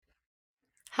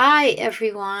Hi,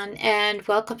 everyone, and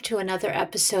welcome to another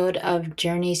episode of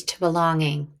Journeys to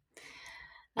Belonging.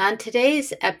 On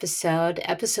today's episode,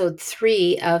 episode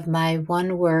 3 of my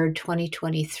One Word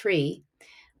 2023,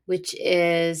 which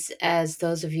is, as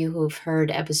those of you who've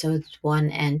heard episodes 1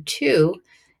 and 2,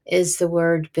 is the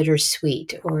word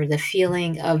bittersweet or the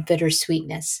feeling of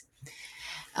bittersweetness.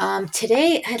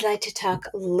 Today, I'd like to talk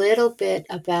a little bit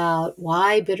about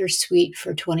why bittersweet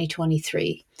for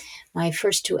 2023. My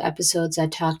first two episodes, I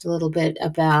talked a little bit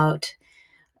about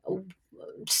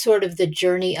sort of the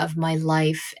journey of my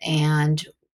life and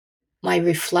my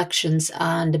reflections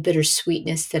on the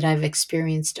bittersweetness that I've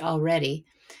experienced already.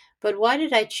 But why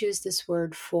did I choose this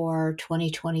word for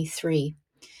 2023?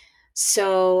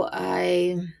 So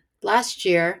I last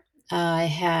year I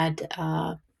had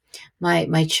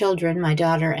my children, my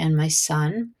daughter and my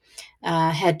son,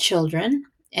 had children,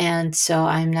 and so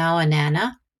I'm now a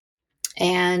nana,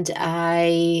 and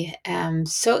I am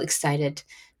so excited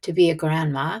to be a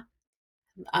grandma.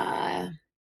 Uh,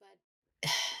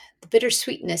 the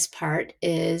bittersweetness part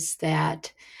is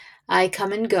that I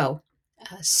come and go.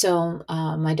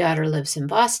 My daughter lives in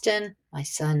Boston, my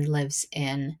son lives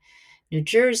in New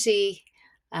Jersey.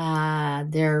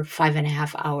 They're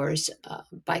 5.5 hours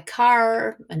by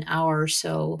car, an hour or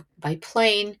so by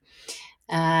plane.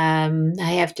 I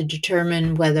have to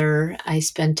determine whether I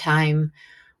spend time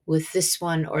with this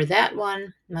one or that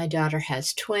one. My daughter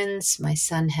has twins, my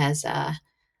son has a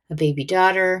baby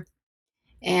daughter.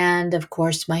 And of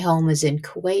course, my home is in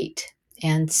Kuwait.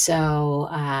 And so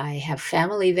I have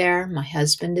family there. My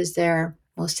husband is there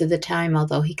most of the time,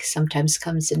 although he sometimes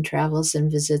comes and travels and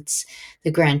visits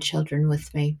the grandchildren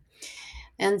with me.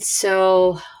 And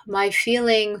so my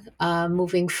feeling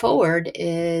moving forward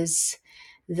is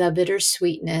the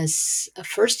bittersweetness,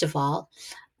 first of all,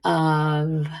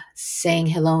 of saying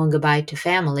hello and goodbye to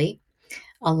family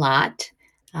a lot.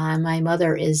 My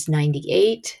mother is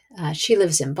 98. She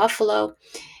lives in Buffalo,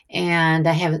 and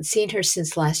I haven't seen her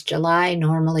since last July.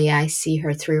 Normally, I see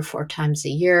her 3 or 4 times a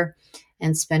year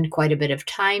and spend quite a bit of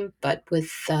time. But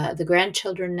with the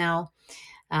grandchildren now,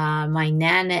 my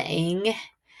nanaing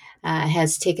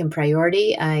has taken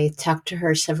priority. I talk to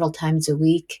her several times a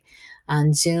week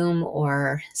on Zoom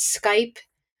or Skype.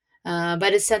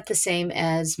 But it's not the same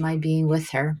as my being with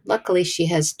her. Luckily, she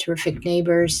has terrific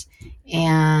neighbors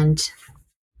and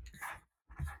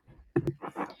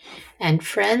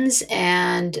friends,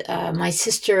 and my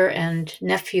sister and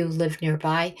nephew live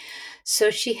nearby.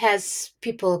 So she has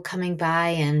people coming by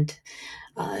and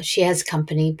she has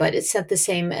company, but it's not the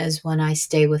same as when I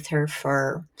stay with her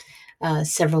for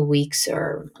several weeks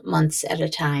or months at a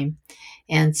time.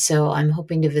 And so I'm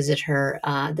hoping to visit her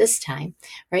this time.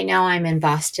 Right now, I'm in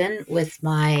Boston with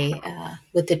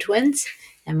with the twins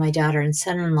and my daughter and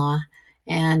son-in-law,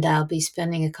 and I'll be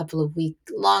spending a couple of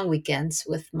long weekends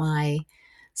with my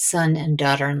son and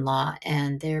daughter-in-law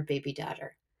and their baby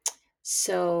daughter.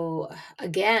 So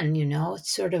again,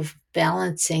 it's sort of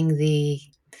balancing the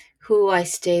who I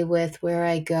stay with, where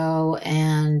I go,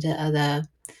 and the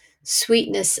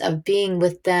sweetness of being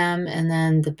with them, and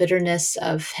then the bitterness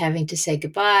of having to say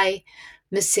goodbye,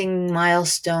 missing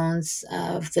milestones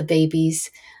of the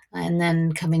babies, and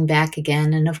then coming back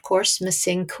again. And of course,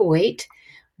 missing Kuwait,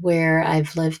 where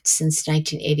I've lived since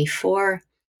 1984.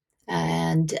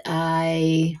 And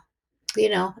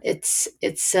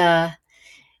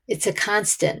it's a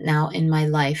constant now in my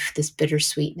life, this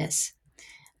bittersweetness.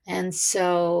 And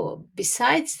so,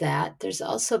 besides that, there's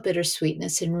also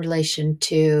bittersweetness in relation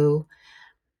to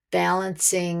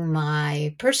balancing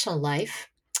my personal life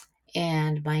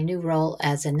and my new role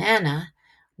as a nana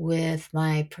with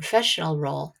my professional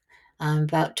role. I'm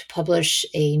about to publish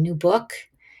a new book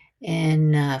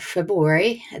in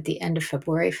February, at the end of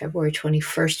February. February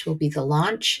 21st will be the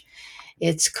launch.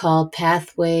 It's called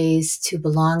Pathways to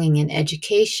Belonging in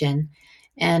Education.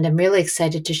 And I'm really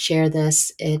excited to share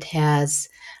this. It has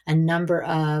a number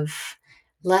of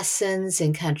lessons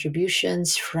and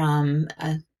contributions from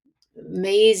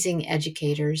amazing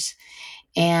educators.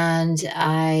 And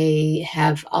I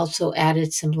have also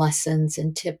added some lessons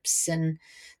and tips and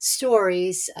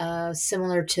stories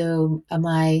similar to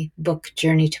my book,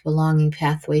 Journey to Belonging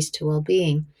Pathways to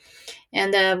Wellbeing.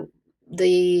 And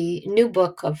the new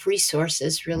book of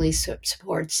resources really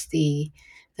supports the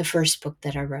first book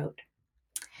that I wrote.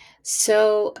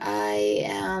 So I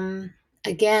am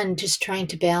again just trying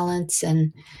to balance,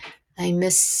 and I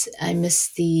miss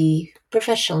the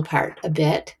professional part a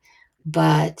bit,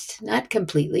 but not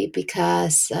completely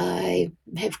because I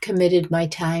have committed my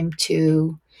time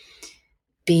to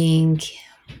being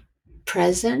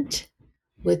present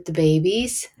with the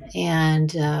babies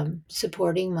and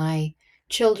supporting my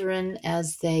children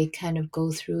as they kind of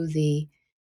go through the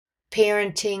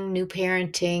new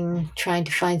parenting, trying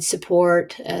to find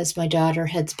support as my daughter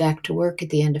heads back to work at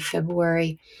the end of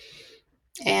February.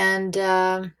 And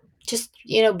just,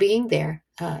 being there.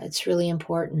 It's really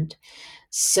important.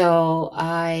 So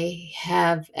I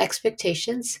have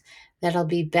expectations that I'll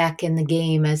be back in the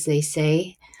game, as they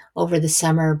say, over the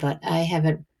summer, but I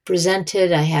haven't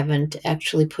presented. I haven't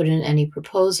actually put in any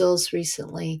proposals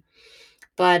recently.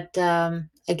 But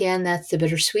again, that's the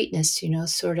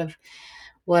bittersweetness, sort of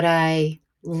what I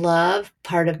love.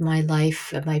 Part of my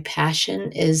life, my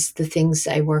passion is the things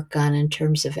I work on in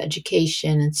terms of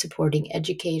education and supporting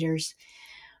educators.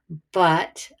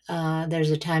 But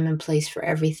there's a time and place for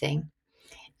everything.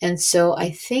 And so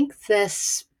I think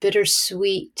this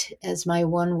bittersweet as my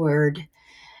one word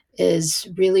is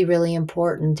really, really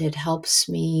important. It helps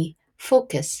me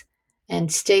focus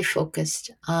and stay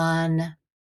focused on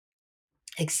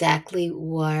exactly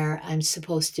where I'm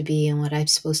supposed to be and what I'm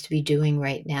supposed to be doing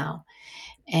right now.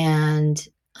 And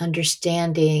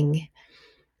understanding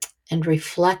and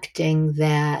reflecting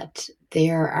that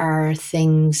there are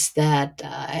things that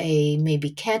I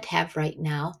maybe can't have right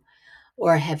now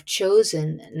or have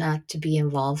chosen not to be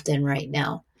involved in right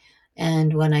now.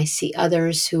 And when I see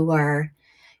others who are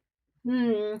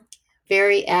hmm,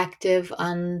 very active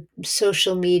on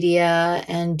social media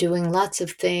and doing lots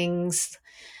of things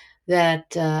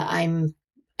that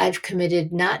I've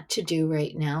committed not to do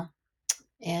right now,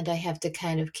 and I have to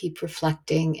kind of keep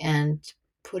reflecting and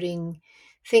putting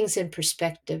things in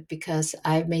perspective because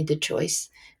I've made the choice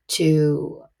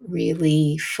to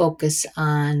really focus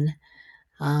on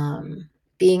um,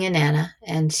 being a nana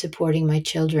and supporting my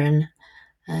children,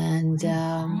 and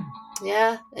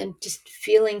yeah, and just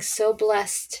feeling so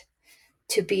blessed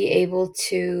to be able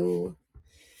to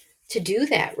do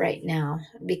that right now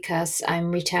because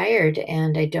I'm retired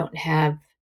and I don't have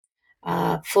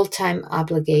full-time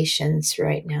obligations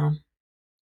right now,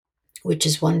 which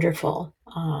is wonderful.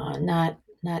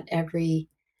 Not every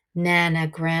nana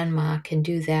grandma can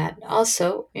do that.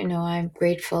 Also, I'm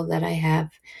grateful that I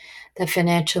have the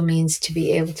financial means to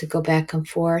be able to go back and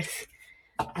forth.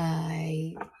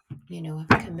 I, have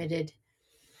committed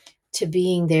to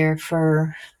being there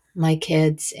for my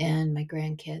kids and my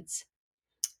grandkids.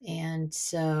 And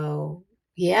so,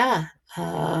 yeah,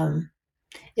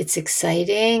 it's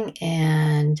exciting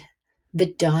and a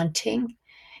bit daunting.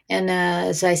 And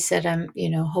as I said, I'm,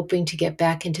 hoping to get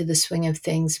back into the swing of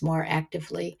things more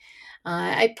actively.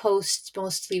 I post,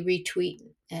 mostly retweet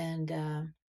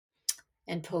and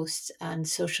post on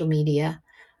social media,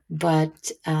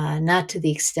 but not to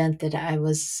the extent that I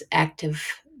was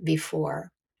active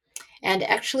before. And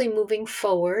actually, moving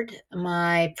forward,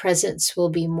 my presence will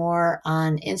be more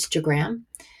on Instagram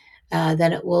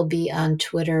than it will be on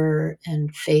Twitter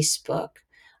and Facebook.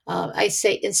 I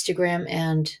say Instagram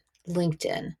and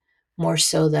LinkedIn more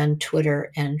so than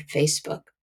Twitter and Facebook.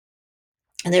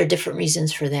 And there are different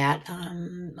reasons for that.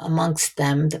 Amongst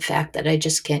them, the fact that I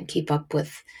just can't keep up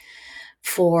with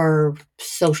 4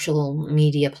 social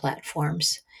media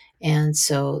platforms. And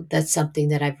so that's something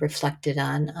that I've reflected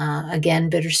on. Again,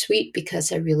 bittersweet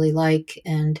because I really like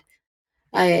and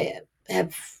I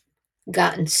have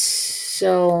gotten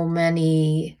so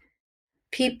many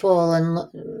people and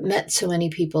met so many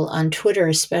people on Twitter,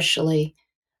 especially,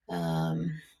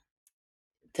 um,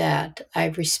 that I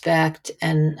respect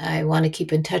and I want to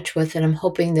keep in touch with. And I'm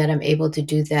hoping that I'm able to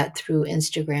do that through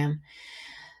Instagram.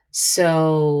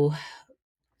 So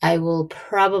I will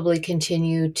probably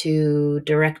continue to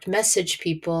direct message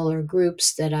people or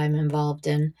groups that I'm involved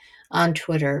in on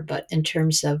Twitter. But in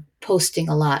terms of posting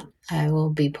a lot, I will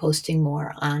be posting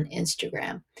more on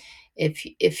Instagram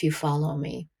if you follow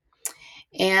me.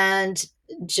 And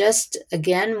just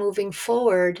again, moving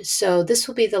forward, so this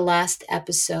will be the last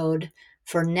episode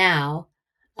for now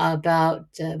about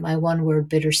my one word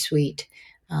bittersweet.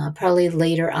 Probably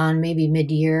later on, maybe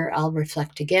mid year, I'll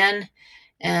reflect again.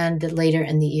 And later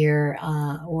in the year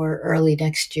or early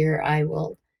next year, I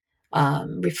will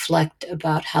reflect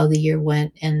about how the year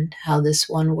went and how this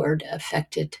one word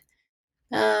affected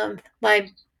my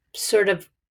sort of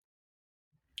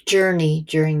journey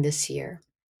during this year.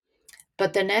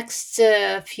 But the next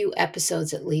few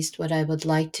episodes, at least, what I would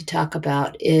like to talk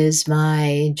about is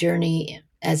my journey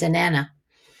as a Nana,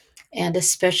 and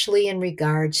especially in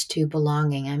regards to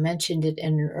belonging. I mentioned it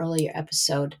in an earlier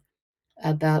episode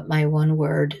about my one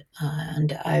word,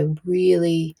 and I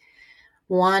really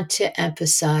want to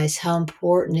emphasize how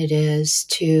important it is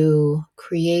to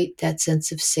create that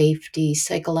sense of safety,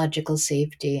 psychological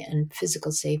safety, and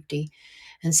physical safety,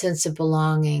 and sense of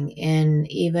belonging in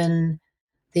even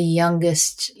the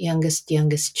youngest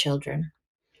children.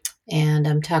 And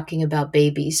I'm talking about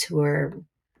babies who are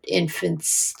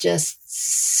infants, just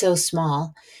so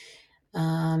small,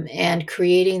 and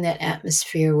creating that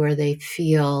atmosphere where they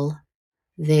feel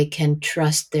they can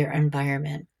trust their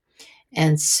environment.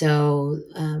 And so,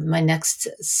 my next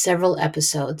several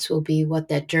episodes will be what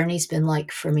that journey's been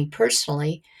like for me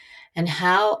personally, and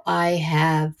how I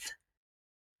have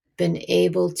been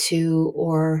able to,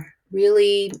 or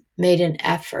really made an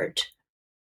effort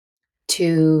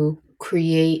to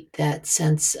create that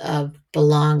sense of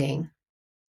belonging,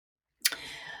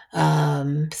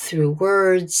 through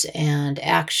words and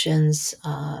actions,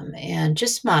 and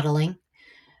just modeling.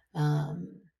 Um,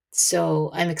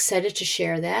 so I'm excited to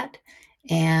share that.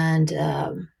 And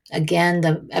again,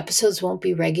 the episodes won't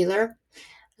be regular,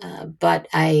 but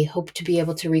I hope to be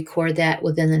able to record that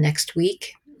within the next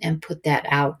week and put that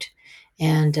out.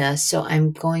 And so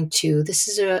I'm going to, this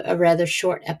is a rather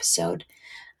short episode.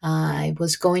 I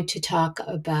was going to talk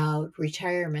about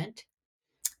retirement.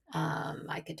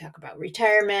 I could talk about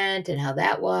retirement and how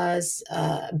that was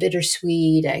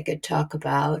bittersweet. I could talk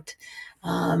about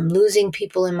losing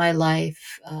people in my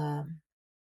life,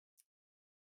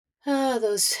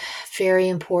 those very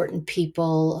important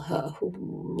people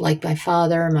who, like my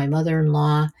father, my mother in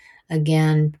law.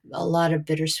 Again, a lot of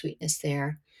bittersweetness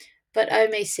there. But I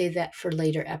may save that for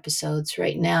later episodes.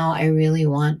 Right now, I really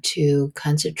want to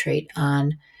concentrate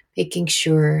on making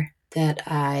sure that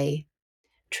I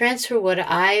transfer what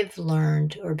I've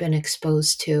learned or been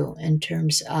exposed to in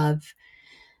terms of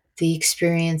the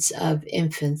experience of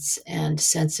infants and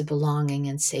sense of belonging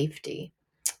and safety.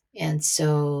 And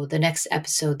so the next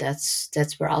episode,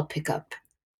 that's where I'll pick up.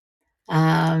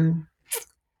 Um,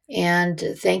 and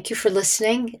thank you for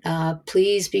listening.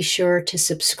 Please be sure to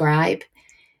subscribe.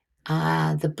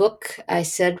 The book I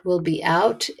said will be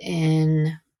out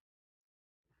in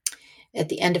at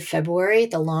the end of February.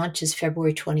 The launch is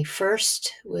February 21st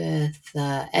with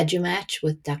EduMatch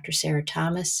with Dr. Sarah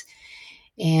Thomas.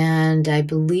 And I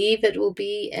believe it will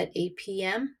be at 8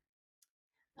 p.m.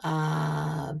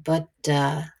 But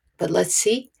let's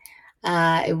see.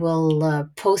 I will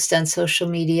post on social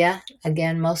media,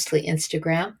 again, mostly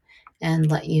Instagram, and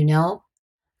let you know.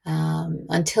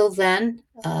 Until then,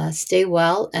 stay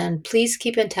well and please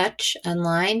keep in touch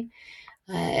online.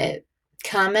 Uh,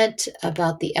 Comment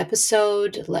about the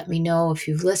episode. Let me know if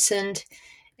you've listened.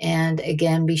 And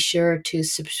again, be sure to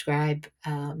subscribe.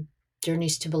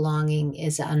 Journeys to Belonging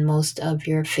is on most of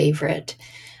your favorite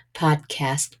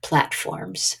podcast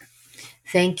platforms.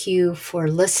 Thank you for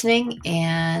listening,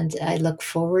 and I look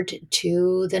forward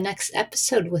to the next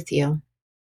episode with you.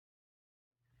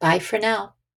 Bye for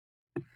now.